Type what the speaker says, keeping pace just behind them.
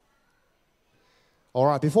All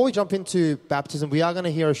right, before we jump into baptism, we are going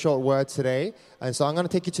to hear a short word today. And so I'm going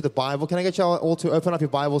to take you to the Bible. Can I get you all to open up your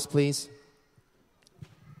Bibles, please?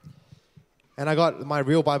 And I got my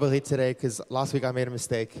real Bible here today because last week I made a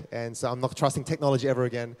mistake. And so I'm not trusting technology ever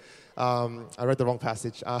again. I read the wrong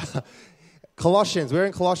passage. Colossians. We're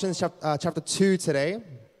in Colossians chapter 2 today.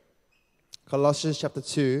 Colossians chapter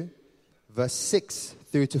 2, verse 6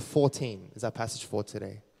 through to 14 is our passage for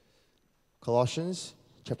today. Colossians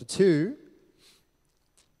chapter 2,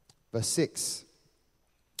 verse 6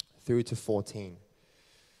 through to 14.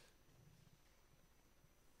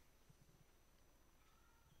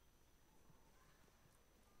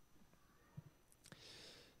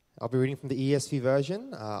 I'll be reading from the ESV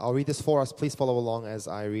version. I'll read this for us. Please follow along as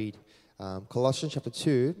I read Colossians chapter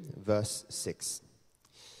 2, verse 6.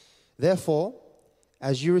 Therefore,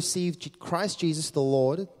 as you received Christ Jesus the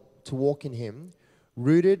Lord to walk in him,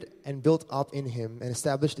 rooted and built up in him and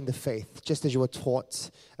established in the faith, just as you were taught,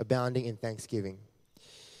 abounding in thanksgiving.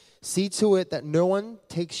 See to it that no one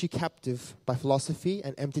takes you captive by philosophy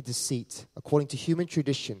and empty deceit, according to human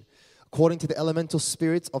tradition, according to the elemental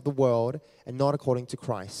spirits of the world, and not according to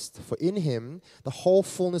Christ. For in him the whole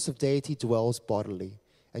fullness of deity dwells bodily,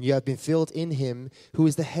 and you have been filled in him, who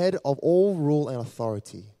is the head of all rule and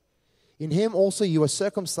authority. In him also you are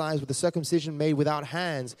circumcised with the circumcision made without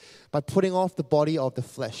hands, by putting off the body of the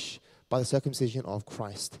flesh by the circumcision of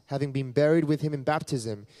Christ, having been buried with him in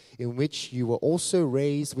baptism, in which you were also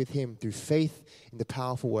raised with him through faith in the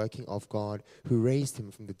powerful working of God, who raised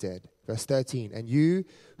him from the dead. Verse 13, and you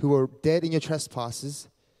who were dead in your trespasses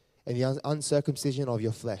and the uncircumcision of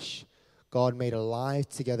your flesh, God made alive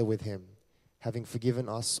together with him, having forgiven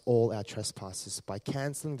us all our trespasses, by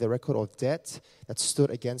canceling the record of debt that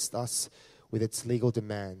stood against us with its legal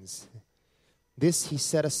demands. This he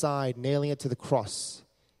set aside, nailing it to the cross.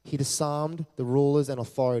 He disarmed the rulers and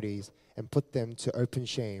authorities and put them to open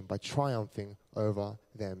shame by triumphing over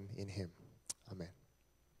them in him. Amen.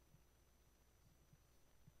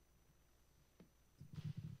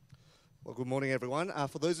 Well, good morning, everyone.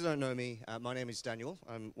 For those who don't know me, my name is Daniel.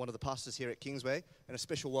 I'm one of the pastors here at Kingsway, and a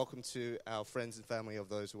special welcome to our friends and family of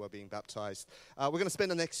those who are being baptized. We're going to spend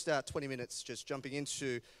the next 20 minutes just jumping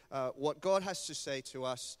into what God has to say to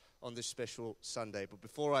us on this special Sunday. But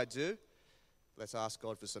before I do, let's ask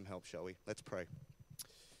God for some help, shall we? Let's pray.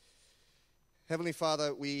 Heavenly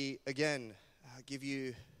Father, we again give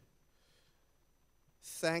you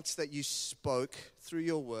thanks that you spoke through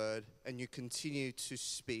your word and you continue to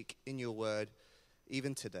speak in your word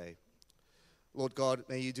even today. Lord God,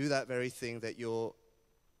 may you do that very thing that you're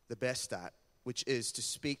the best at, which is to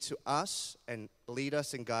speak to us and lead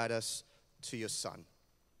us and guide us to your Son.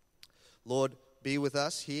 Lord, be with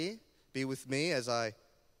us here. Be with me as I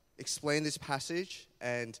explain this passage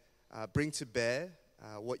and bring to bear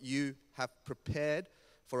what you have prepared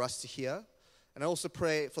for us to hear. And I also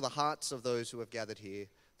pray for the hearts of those who have gathered here,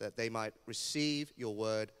 that they might receive your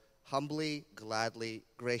word humbly, gladly,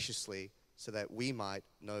 graciously, so that we might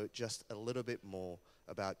know just a little bit more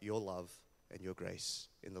about your love and your grace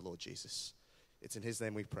in the Lord Jesus. It's in his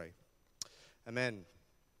name we pray. Amen.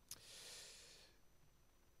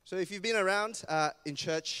 So if you've been around in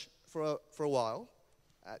church for a while,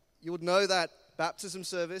 you would know that baptism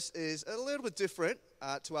service is a little bit different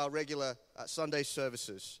to our regular Sunday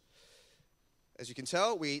services. As you can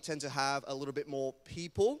tell, we tend to have a little bit more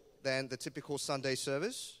people than the typical Sunday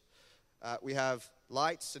service. We have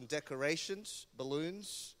lights and decorations,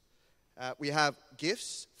 balloons. We have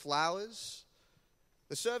gifts, flowers.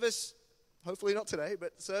 The service, hopefully not today,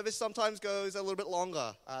 but the service sometimes goes a little bit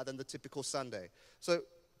longer than the typical Sunday. So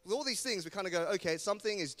with all these things, we kind of go, okay,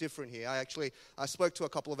 something is different here. I spoke to a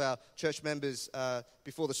couple of our church members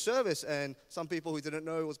before the service, and some people who didn't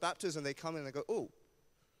know it was baptism, they come in and they go, oh,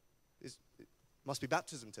 it must be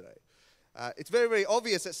baptism today. It's very, very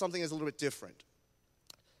obvious that something is a little bit different.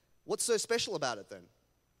 What's so special about it then?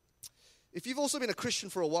 If you've also been a Christian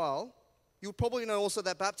for a while, you'll probably know also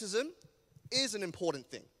that baptism is an important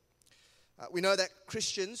thing. We know that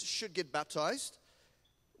Christians should get baptized.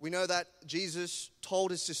 We know that Jesus told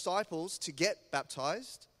his disciples to get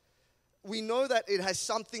baptized. We know that it has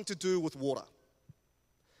something to do with water.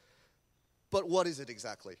 But what is it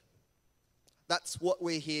exactly? That's what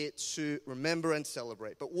we're here to remember and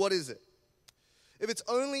celebrate. But what is it? If it's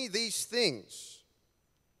only these things,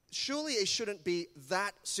 surely it shouldn't be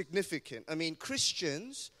that significant. I mean,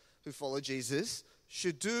 Christians who follow Jesus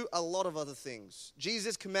should do a lot of other things.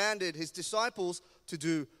 Jesus commanded his disciples to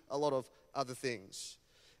do a lot of other things.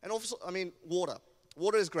 And also, I mean, water.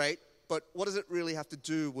 Water is great, but what does it really have to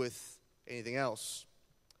do with anything else?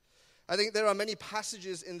 I think there are many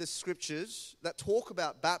passages in the scriptures that talk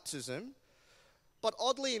about baptism, But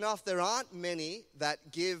oddly enough, there aren't many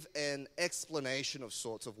that give an explanation of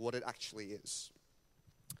sorts of what it actually is.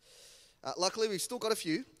 Luckily, we've still got a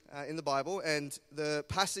few in the Bible, and the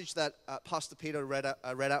passage that Pastor Peter read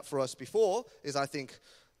out for us before is, I think,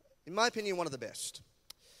 in my opinion, one of the best.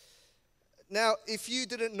 Now, if you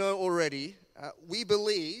didn't know already, we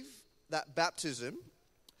believe that baptism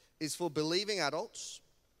is for believing adults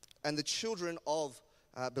and the children of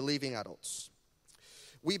believing adults.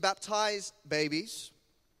 We baptize babies,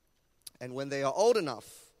 and when they are old enough,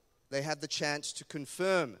 they have the chance to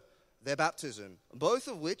confirm their baptism, both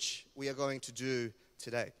of which we are going to do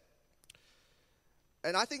today.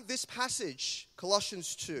 And I think this passage,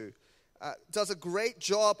 Colossians 2, does a great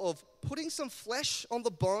job of putting some flesh on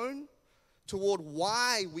the bone toward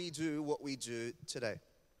why we do what we do today.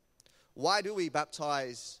 Why do we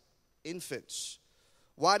baptize infants?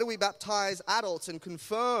 Why do we baptize adults and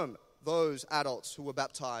confirm those adults who were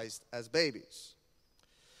baptized as babies?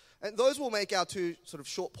 And those will make our two sort of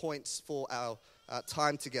short points for our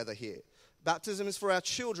time together here. Baptism is for our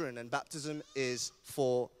children, and baptism is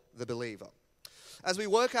for the believer. As we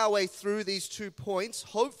work our way through these 2 points,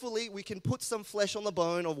 hopefully we can put some flesh on the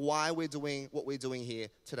bone of why we're doing what we're doing here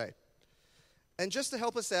today. And just to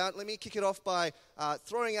help us out, let me kick it off by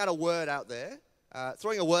throwing a word out there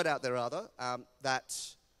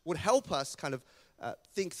that would help us kind of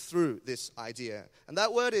think through this idea. And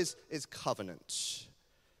that word is covenant.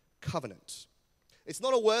 Covenant. It's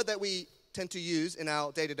not a word that we tend to use in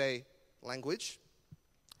our day-to-day language,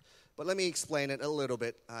 but let me explain it a little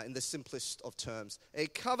bit in the simplest of terms. A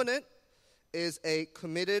covenant is a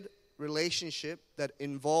committed relationship that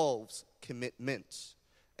involves commitment.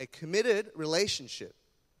 A committed relationship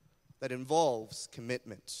that involves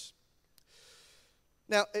commitment.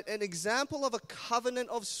 Now, an example of a covenant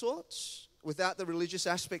of sorts, without the religious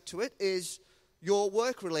aspect to it, is your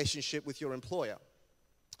work relationship with your employer.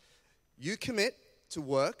 You commit to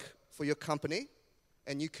work for your company,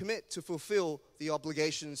 and you commit to fulfill the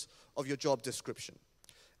obligations of your job description.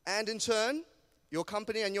 And in turn, your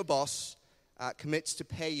company and your boss commits to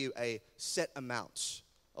pay you a set amount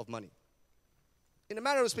of money. In a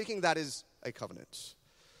manner of speaking, that is a covenant.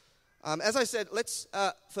 As I said, let's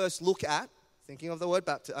first look at, thinking of the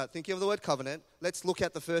word covenant, let's look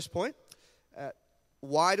at the first point.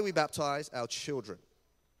 Why do we baptize our children?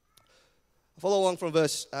 Follow along from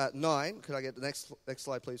verse 9. Could I get the next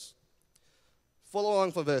slide, please? Follow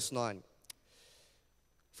along from verse 9.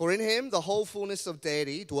 For in him the whole fullness of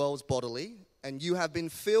deity dwells bodily, and you have been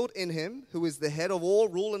filled in him, who is the head of all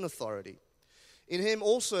rule and authority. In him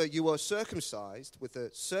also you were circumcised with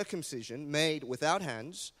a circumcision made without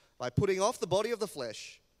hands, by putting off the body of the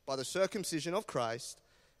flesh, by the circumcision of Christ,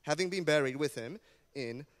 having been buried with him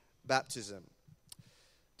in baptism.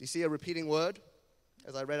 Do you see a repeating word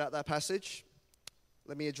as I read out that passage?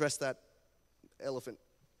 Let me address that elephant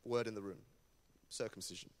word in the room.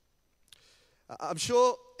 Circumcision. I'm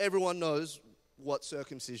sure everyone knows what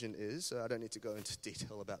circumcision is, so I don't need to go into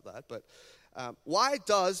detail about that. But why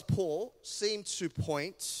does Paul seem to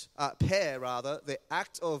pair the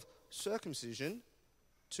act of circumcision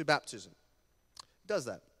to baptism? Does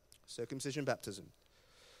that? Circumcision, baptism.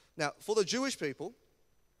 Now, for the Jewish people,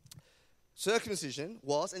 circumcision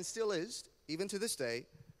was and still is, even to this day,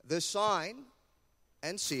 the sign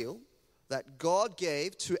and seal that God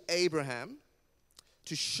gave to Abraham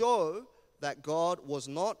to show that God was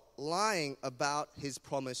not lying about his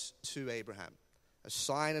promise to Abraham. A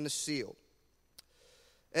sign and a seal.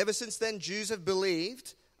 Ever since then, Jews have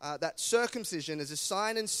believed that circumcision is a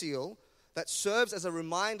sign and seal that serves as a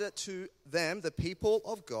reminder to them, the people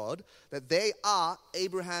of God, that they are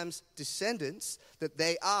Abraham's descendants, that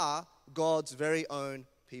they are God's very own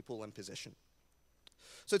people and possession.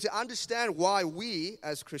 So to understand why we,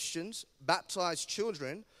 as Christians, baptize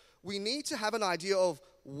children, we need to have an idea of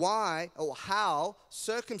why or how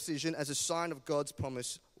circumcision as a sign of God's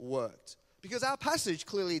promise worked. Because our passage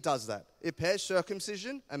clearly does that. It pairs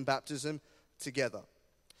circumcision and baptism together.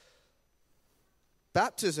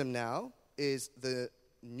 Baptism now is the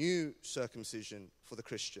new circumcision for the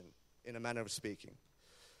Christian, in a manner of speaking.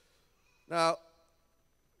 Now,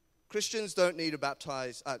 Christians don't need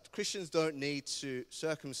to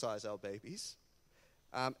circumcise our babies.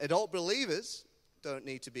 Adult believers don't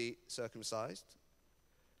need to be circumcised.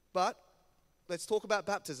 But let's talk about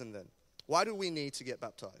baptism then. Why do we need to get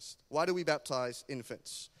baptized? Why do we baptize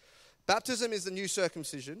infants? Baptism is the new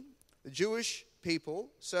circumcision. The Jewish people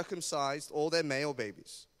circumcised all their male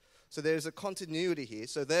babies. So there's a continuity here.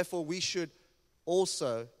 So therefore, we should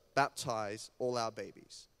also baptize all our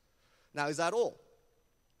babies. Now, is that all?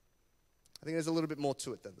 I think there's a little bit more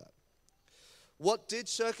to it than that. What did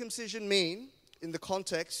circumcision mean in the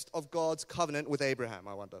context of God's covenant with Abraham,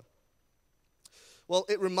 I wonder? Well,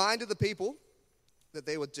 it reminded the people that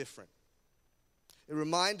they were different. It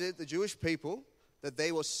reminded the Jewish people that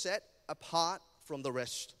they were set apart from the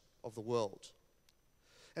rest of the world.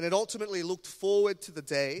 And it ultimately looked forward to the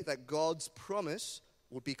day that God's promise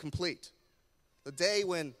would be complete. The day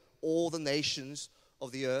when all the nations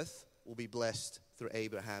of the earth will be blessed through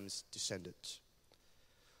Abraham's descendants.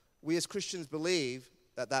 We as Christians believe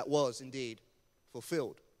that that was indeed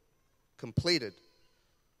fulfilled, completed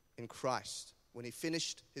in Christ when he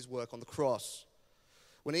finished his work on the cross.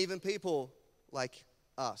 When even people like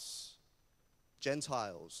us,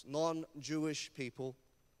 Gentiles, non-Jewish people,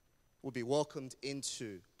 would be welcomed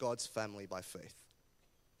into God's family by faith.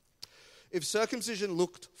 If circumcision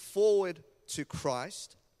looked forward to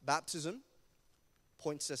Christ, baptism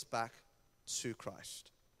points us back to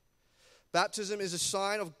Christ. Baptism is a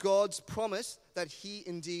sign of God's promise that he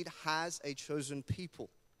indeed has a chosen people.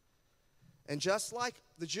 And just like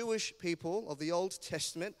the Jewish people of the Old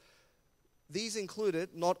Testament, these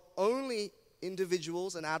included not only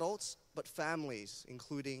individuals and adults, but families,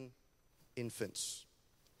 including infants.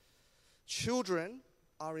 Children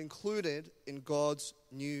are included in God's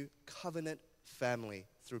new covenant family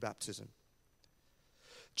through baptism.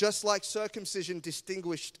 Just like circumcision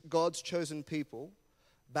distinguished God's chosen people,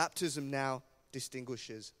 baptism now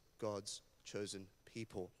distinguishes God's chosen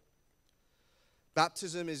people.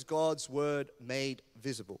 Baptism is God's word made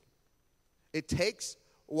visible. It takes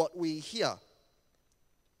what we hear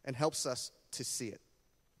and helps us to see it.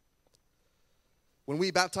 When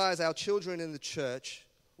we baptize our children in the church,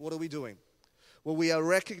 what are we doing? Well, we are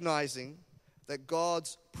recognizing that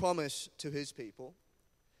God's promise to his people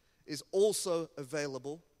is also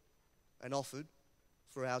available and offered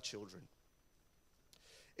for our children.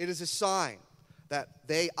 It is a sign that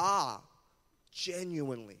they are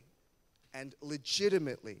genuinely and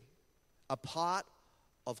legitimately a part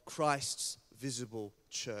of Christ's visible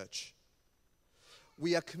church.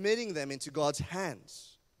 We are committing them into God's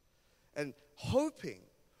hands and hoping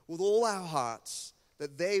with all our hearts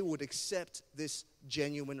that they would accept this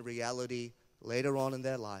genuine reality later on in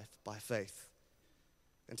their life by faith,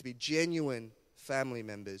 and to be genuine family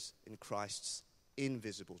members in Christ's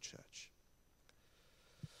invisible church.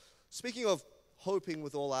 Speaking of hoping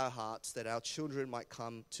with all our hearts that our children might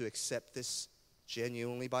come to accept this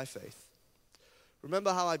genuinely by faith,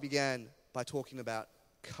 remember how I began by talking about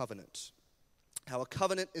covenant. How a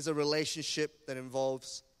covenant is a relationship that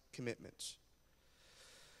involves commitment.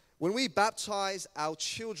 When we baptize our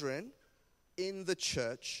children in the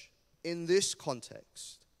church, in this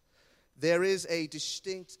context, there is a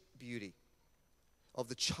distinct beauty of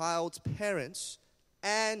the child's parents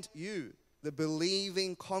and you, the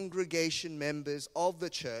believing congregation members of the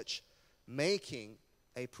church, making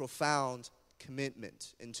a profound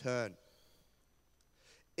commitment in turn.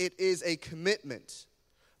 It is a commitment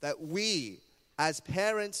that we, as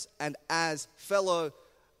parents and as fellow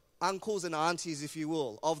uncles and aunties, if you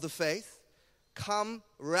will, of the faith, come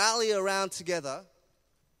rally around together,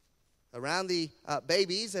 around the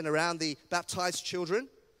babies and around the baptized children,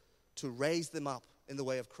 to raise them up in the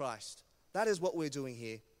way of Christ. That is what we're doing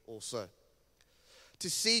here also. To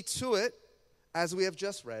see to it, as we have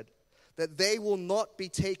just read, that they will not be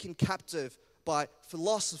taken captive by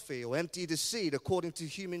philosophy or empty deceit according to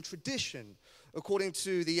human tradition, according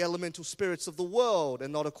to the elemental spirits of the world,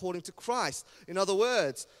 and not according to Christ. In other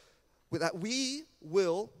words, that we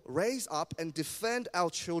will raise up and defend our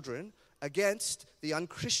children against the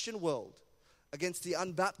unchristian world, against the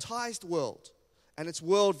unbaptized world and its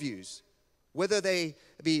worldviews, whether they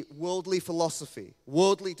be worldly philosophy,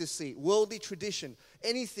 worldly deceit, worldly tradition,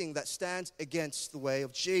 anything that stands against the way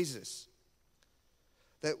of Jesus.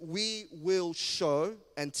 That we will show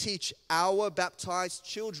and teach our baptized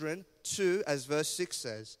children to, as verse 6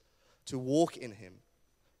 says, to walk in him,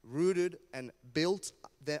 rooted and build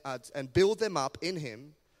them up in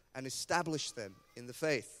him and establish them in the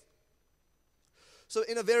faith. So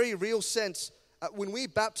in a very real sense, when we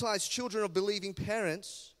baptize children of believing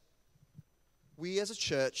parents, we as a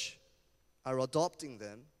church are adopting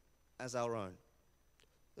them as our own.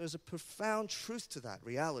 There's a profound truth to that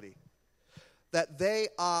reality, that they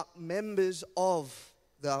are members of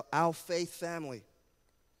our faith family.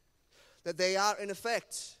 That they are, in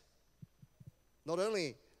effect, not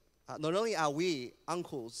only are we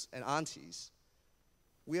uncles and aunties,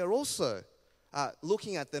 we are also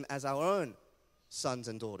looking at them as our own sons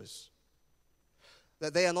and daughters.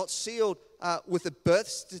 That they are not sealed with a birth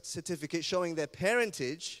certificate showing their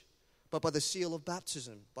parentage, but by the seal of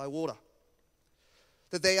baptism, by water.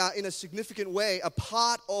 That they are in a significant way a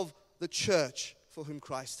part of the church for whom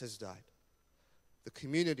Christ has died. the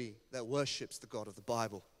community that worships the God of the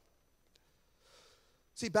Bible.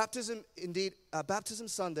 See, Baptism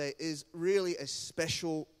Sunday is really a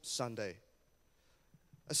special Sunday.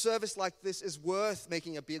 A service like this is worth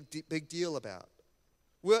making a big deal about.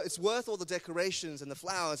 It's worth all the decorations and the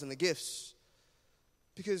flowers and the gifts,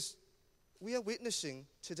 because we are witnessing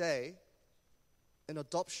today an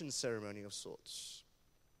adoption ceremony of sorts.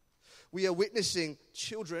 We are witnessing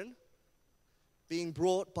children being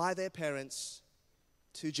brought by their parents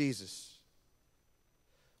to Jesus.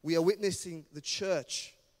 We are witnessing the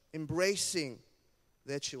church embracing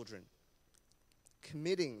their children,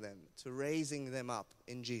 committing them to raising them up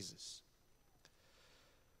in Jesus.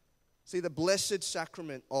 See, the blessed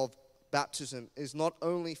sacrament of baptism is not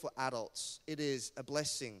only for adults, it is a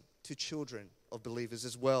blessing to children of believers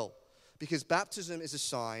as well. Because baptism is a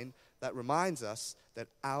sign that reminds us that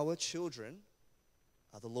our children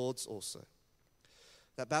are the Lord's also.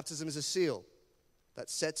 That baptism is a seal that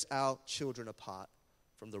sets our children apart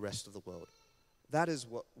from the rest of the world. That is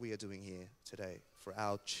what we are doing here today for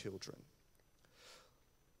our children.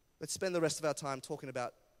 Let's spend the rest of our time talking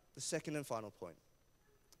about the second and final point.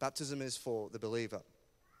 Baptism is for the believer.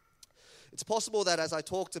 It's possible that as I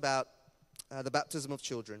talked about the baptism of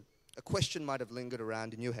children, a question might have lingered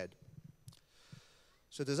around in your head.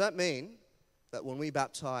 So does that mean that when we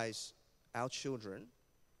baptize our children,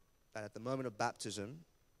 that at the moment of baptism,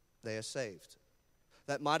 they are saved?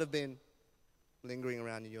 That might have been lingering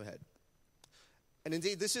around in your head. And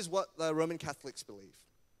indeed, this is what the Roman Catholics believe,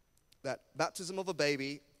 that baptism of a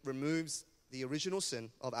baby removes the original sin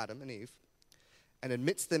of Adam and Eve and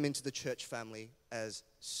admits them into the church family as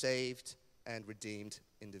saved and redeemed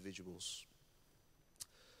individuals.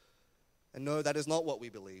 And no, that is not what we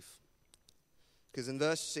believe. Because in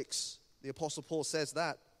verse 6, the Apostle Paul says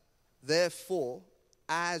that, therefore,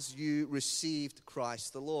 as you received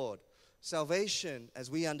Christ the Lord. Salvation,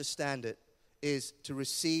 as we understand it, is to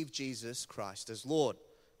receive Jesus Christ as Lord.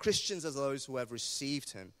 Christians are those who have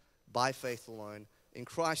received him by faith alone, in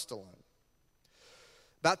Christ alone.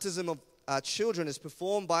 Baptism of children is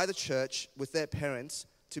performed by the church with their parents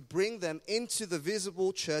to bring them into the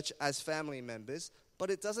visible church as family members, but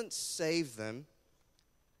it doesn't save them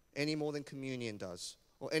any more than communion does,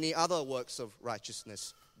 or any other works of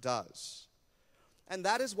righteousness does. And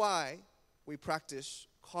that is why we practice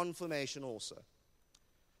confirmation also.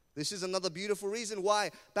 This is another beautiful reason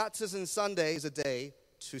why Baptism Sunday is a day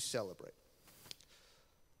to celebrate.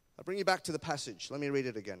 I'll bring you back to the passage. Let me read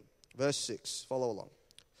it again. Verse 6, follow along.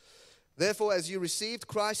 Therefore, as you received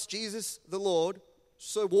Christ Jesus the Lord,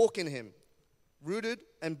 so walk in him, rooted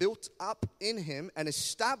and built up in him and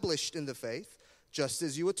established in the faith, just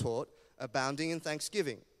as you were taught, abounding in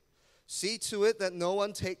thanksgiving. See to it that no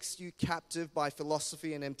one takes you captive by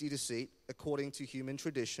philosophy and empty deceit, according to human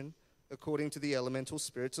tradition, according to the elemental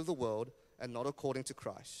spirits of the world, and not according to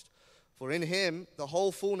Christ. For in him the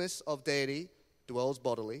whole fullness of deity dwells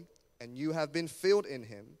bodily, and you have been filled in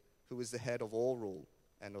him, who is the head of all rule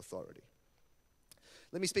and authority.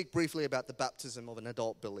 Let me speak briefly about the baptism of an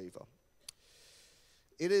adult believer.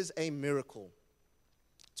 It is a miracle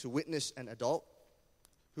to witness an adult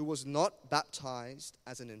who was not baptized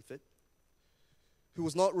as an infant, who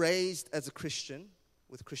was not raised as a Christian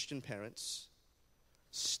with Christian parents,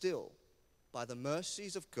 still, by the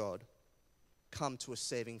mercies of God, come to a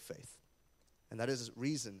saving faith. And that is a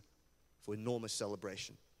reason for enormous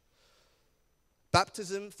celebration.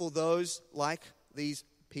 Baptism for those like these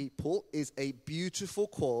people is a beautiful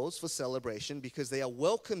cause for celebration because they are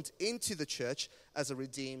welcomed into the church as a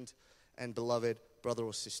redeemed and beloved brother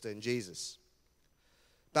or sister in Jesus.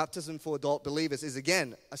 Baptism for adult believers is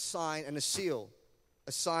again a sign and a seal,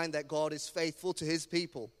 a sign that God is faithful to his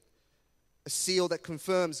people, a seal that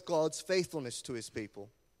confirms God's faithfulness to his people,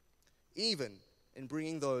 even in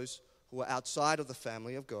bringing those who are outside of the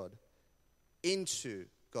family of God into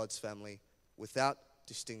God's family without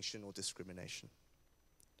distinction or discrimination.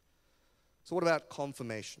 So what about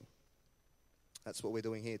confirmation? That's what we're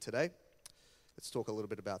doing here today. Let's talk a little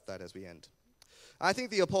bit about that as we end. I think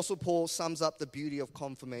the Apostle Paul sums up the beauty of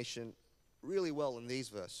confirmation really well in these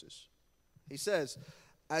verses. He says,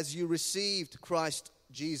 as you received Christ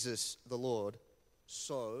Jesus the Lord,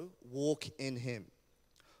 so walk in him,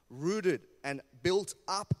 rooted and built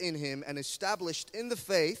up in him and established in the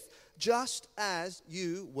faith, just as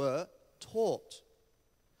you were taught.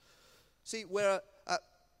 See,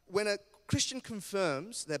 when a Christian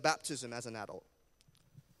confirms their baptism as an adult,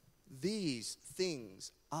 these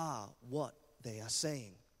things are what they are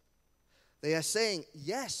saying. They are saying,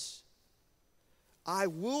 yes, I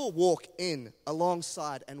will walk in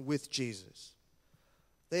alongside and with Jesus.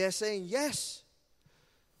 They are saying, yes,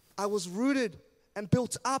 I was rooted and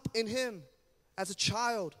built up in Him as a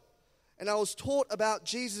child. And I was taught about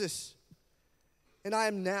Jesus. And I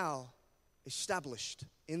am now established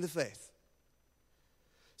in the faith.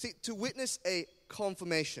 See, to witness a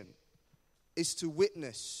confirmation is to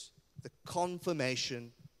witness the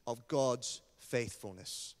confirmation of God's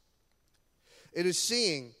faithfulness. It is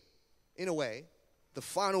seeing, in a way, the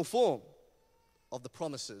final form of the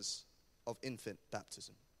promises of infant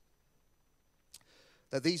baptism.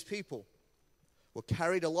 That these people were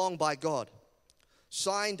carried along by God,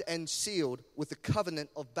 signed and sealed with the covenant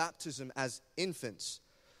of baptism as infants,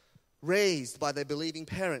 raised by their believing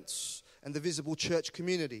parents and the visible church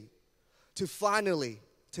community, to finally,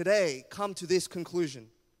 today, come to this conclusion: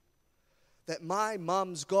 that my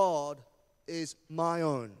mum's God is my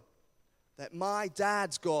own, that my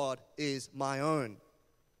dad's God is my own,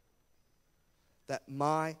 that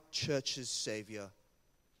my church's Savior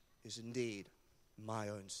is indeed my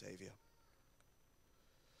own Savior.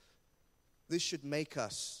 This should make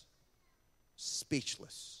us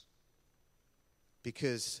speechless,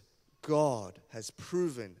 because God has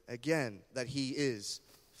proven again that He is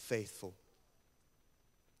faithful.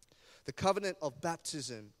 The covenant of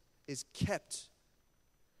baptism is kept.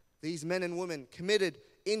 These men and women committed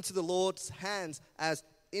into the Lord's hands as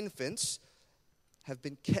infants have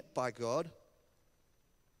been kept by God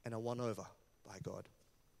and are won over by God.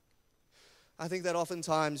 I think that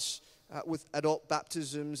oftentimes with adult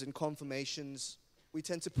baptisms and confirmations, we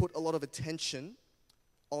tend to put a lot of attention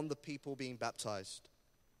on the people being baptized.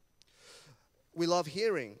 We love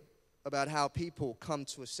hearing about how people come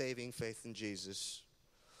to a saving faith in Jesus.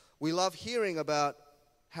 We love hearing about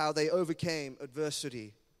how they overcame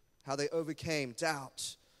adversity, how they overcame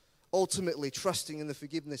doubt, ultimately trusting in the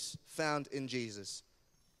forgiveness found in Jesus.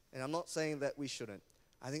 And I'm not saying that we shouldn't.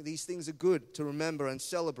 I think these things are good to remember and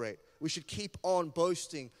celebrate. We should keep on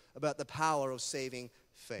boasting about the power of saving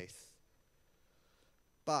faith.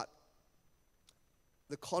 But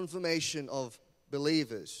the confirmation of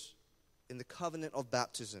believers in the covenant of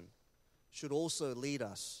baptism should also lead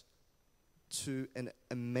us to an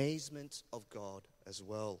amazement of God as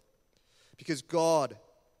well. Because God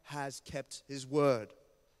has kept His word.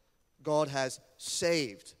 God has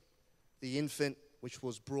saved the infant which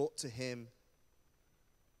was brought to Him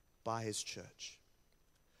by His church.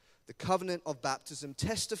 The covenant of baptism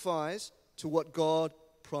testifies to what God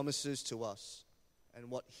promises to us and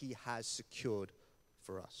what He has secured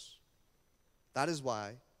for us. That is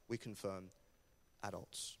why we confirm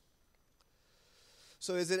adults.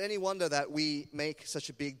 So is it any wonder that we make such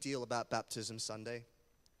a big deal about Baptism Sunday?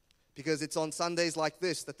 Because it's on Sundays like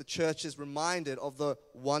this that the church is reminded of the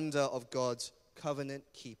wonder of God's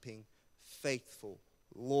covenant-keeping, faithful,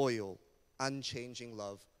 loyal, unchanging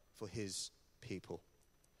love for His people.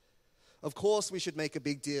 Of course, we should make a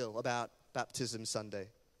big deal about Baptism Sunday,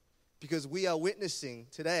 because we are witnessing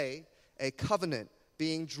today a covenant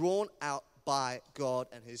being drawn out by God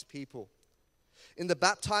and His people. In the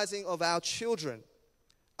baptizing of our children,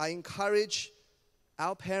 I encourage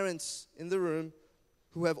our parents in the room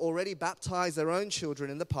who have already baptized their own children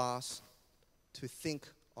in the past to think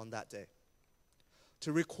on that day,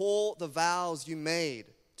 to recall the vows you made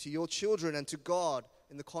to your children and to God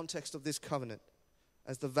in the context of this covenant,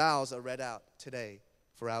 as the vows are read out today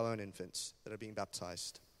for our own infants that are being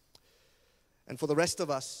baptized. And for the rest of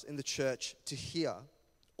us in the church to hear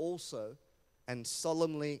also and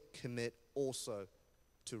solemnly commit also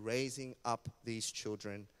to raising up these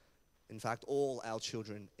children, in fact, all our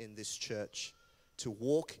children in this church, to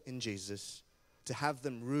walk in Jesus, to have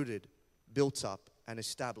them rooted, built up, and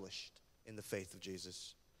established in the faith of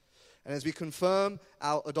Jesus. And as we confirm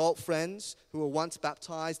our adult friends who were once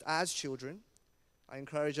baptized as children, I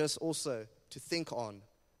encourage us also to think on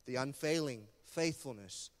the unfailing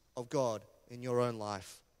faithfulness of God in your own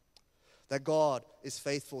life. That God is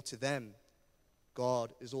faithful to them.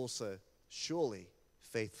 God is also surely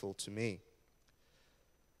faithful to me.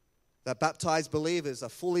 That baptized believers are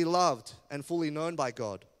fully loved and fully known by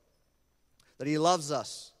God. That He loves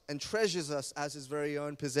us and treasures us as His very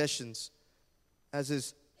own possessions, as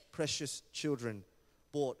His precious children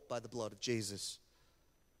bought by the blood of Jesus.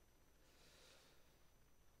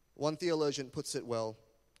 One theologian puts it well: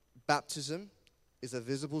 baptism is a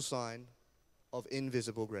visible sign of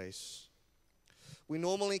invisible grace. We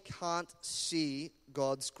normally can't see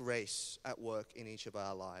God's grace at work in each of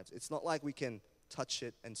our lives. It's not like we can touch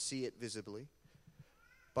it and see it visibly.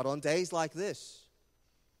 But on days like this,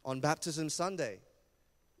 on Baptism Sunday,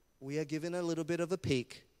 we are given a little bit of a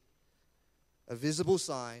peek, a visible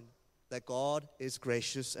sign that God is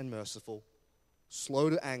gracious and merciful, slow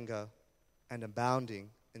to anger, and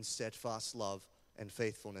abounding in steadfast love and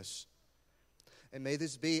faithfulness. And may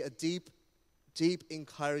this be a deep, deep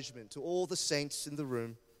encouragement to all the saints in the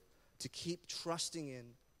room to keep trusting in,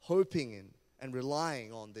 hoping in, and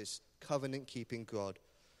relying on this covenant-keeping God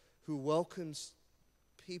who welcomes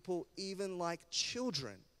people even like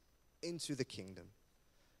children into the kingdom,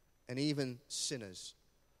 and even sinners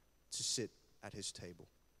to sit at his table.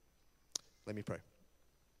 Let me pray.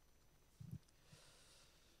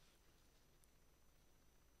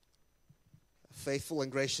 Faithful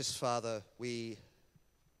and gracious Father, we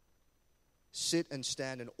sit and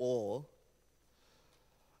stand in awe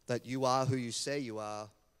that you are who you say you are,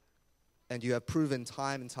 and you have proven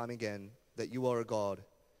time and time again that you are a God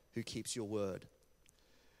who keeps your word.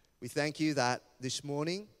 We thank you that this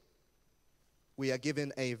morning we are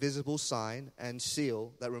given a visible sign and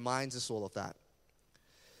seal that reminds us all of that.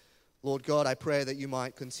 Lord God, I pray that you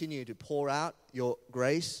might continue to pour out your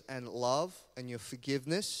grace and love and your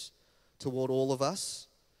forgiveness toward all of us.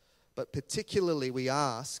 But particularly we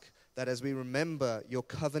ask that as we remember your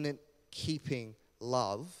covenant-keeping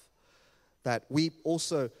love, that we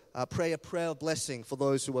also pray a prayer of blessing for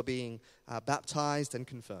those who are being baptized and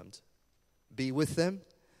confirmed. Be with them,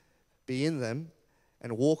 be in them,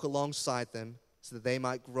 and walk alongside them so that they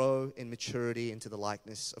might grow in maturity into the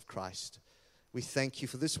likeness of Christ. We thank you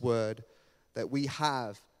for this word, that we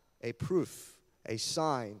have a proof, a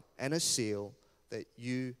sign, and a seal that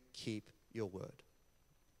you keep your word.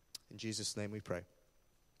 In Jesus' name we pray.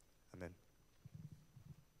 Amen.